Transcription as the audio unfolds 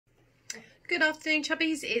Good afternoon,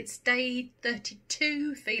 chubbies. It's day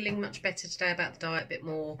 32. Feeling much better today about the diet, a bit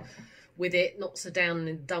more with it, not so down in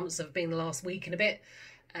the dumps of been the last week and a bit.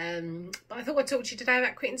 But I thought I'd talk to you today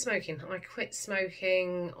about quitting smoking. I quit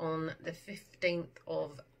smoking on the 15th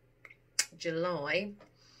of July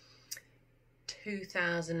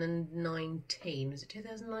 2019. Was it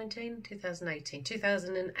 2019? 2018?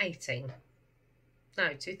 2018.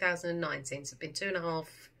 No, 2019. So it's been two and a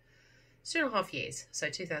half years. So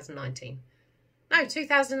 2019. No,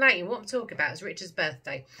 2018. What I'm talking about is Richard's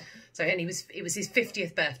birthday. So, and it was his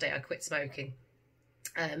 50th birthday. I quit smoking,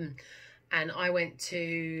 and I went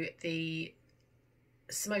to the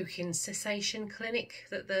smoking cessation clinic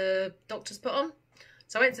that the doctors put on.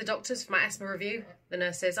 So I went to the doctors for my asthma review. The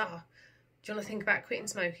nurse says, "Oh, do you want to think about quitting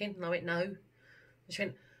smoking?" And I went, "No." And she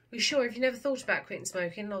went, "Are you sure? Have you never thought about quitting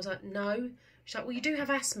smoking?" And I was like, "No." She's like, "Well, you do have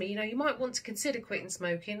asthma, you know, you might want to consider quitting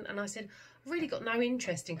smoking." And I said, "I've really got no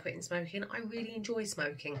interest in quitting smoking. I really enjoy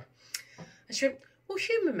smoking." And she went, "Well,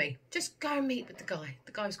 humour me. Just go and meet with the guy."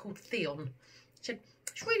 The guy was called Theon. She said,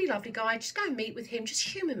 "He's a really lovely guy. Just go and meet with him. Just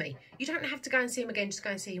humour me. You don't have to go and see him again. Just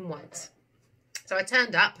go and see him once." So I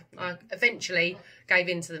turned up. I eventually gave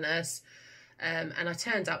in to the nurse. And I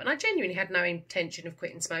turned up. And I genuinely had no intention of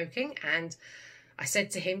quitting smoking. And I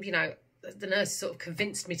said to him, you know, the nurse sort of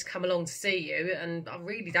convinced me to come along to see you, and I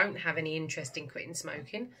really don't have any interest in quitting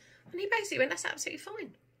smoking. And he basically went, "That's absolutely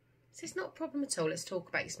fine. So it's not a problem at all. Let's talk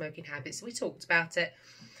about your smoking habits." So we talked about it.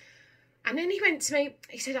 And then he went to me,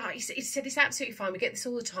 he said, "Oh, he said, it's absolutely fine. We get this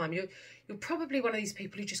all the time. You're probably one of these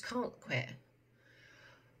people who just can't quit."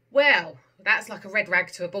 Well, that's like a red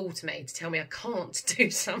rag to a bull to me, to tell me I can't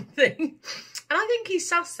do something. And I think he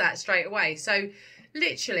sussed that straight away. So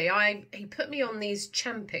literally, he put me on these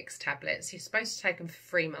Champix tablets. You're supposed to take them for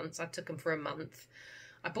 3 months. I took them for a month.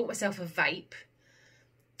 I bought myself a vape.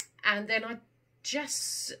 And then I did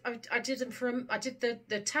them I did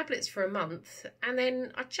the tablets for a month, and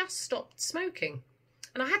then I just stopped smoking.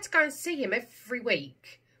 And I had to go and see him every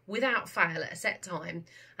week without fail at a set time.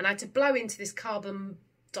 And I had to blow into this carbon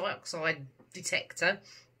monoxide detector,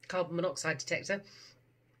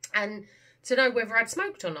 and to know whether I'd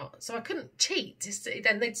smoked or not. So I couldn't cheat.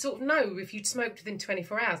 Then they'd sort of know if you'd smoked within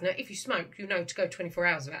 24 hours. Now, if you smoke, you know to go 24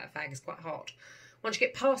 hours without a fag is quite hard. Once you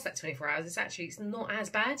get past that 24 hours, it's not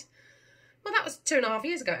as bad. Well, that was 2.5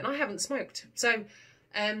 years ago, and I haven't smoked. So,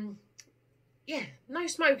 yeah, no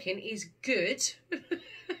smoking is good.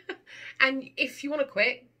 And if you want to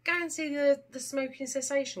quit, go and see the smoking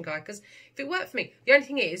cessation guy, because if it worked for me, the only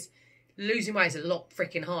thing is, losing weight is a lot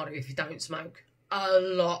freaking harder if you don't smoke. A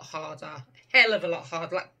lot harder. Hell of a lot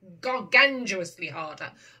harder. Like, gargantuously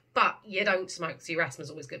harder. But you don't smoke, so your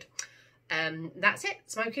asthma's always good. That's it,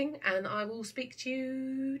 smoking, and I will speak to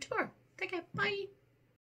you tomorrow. Take care. Bye.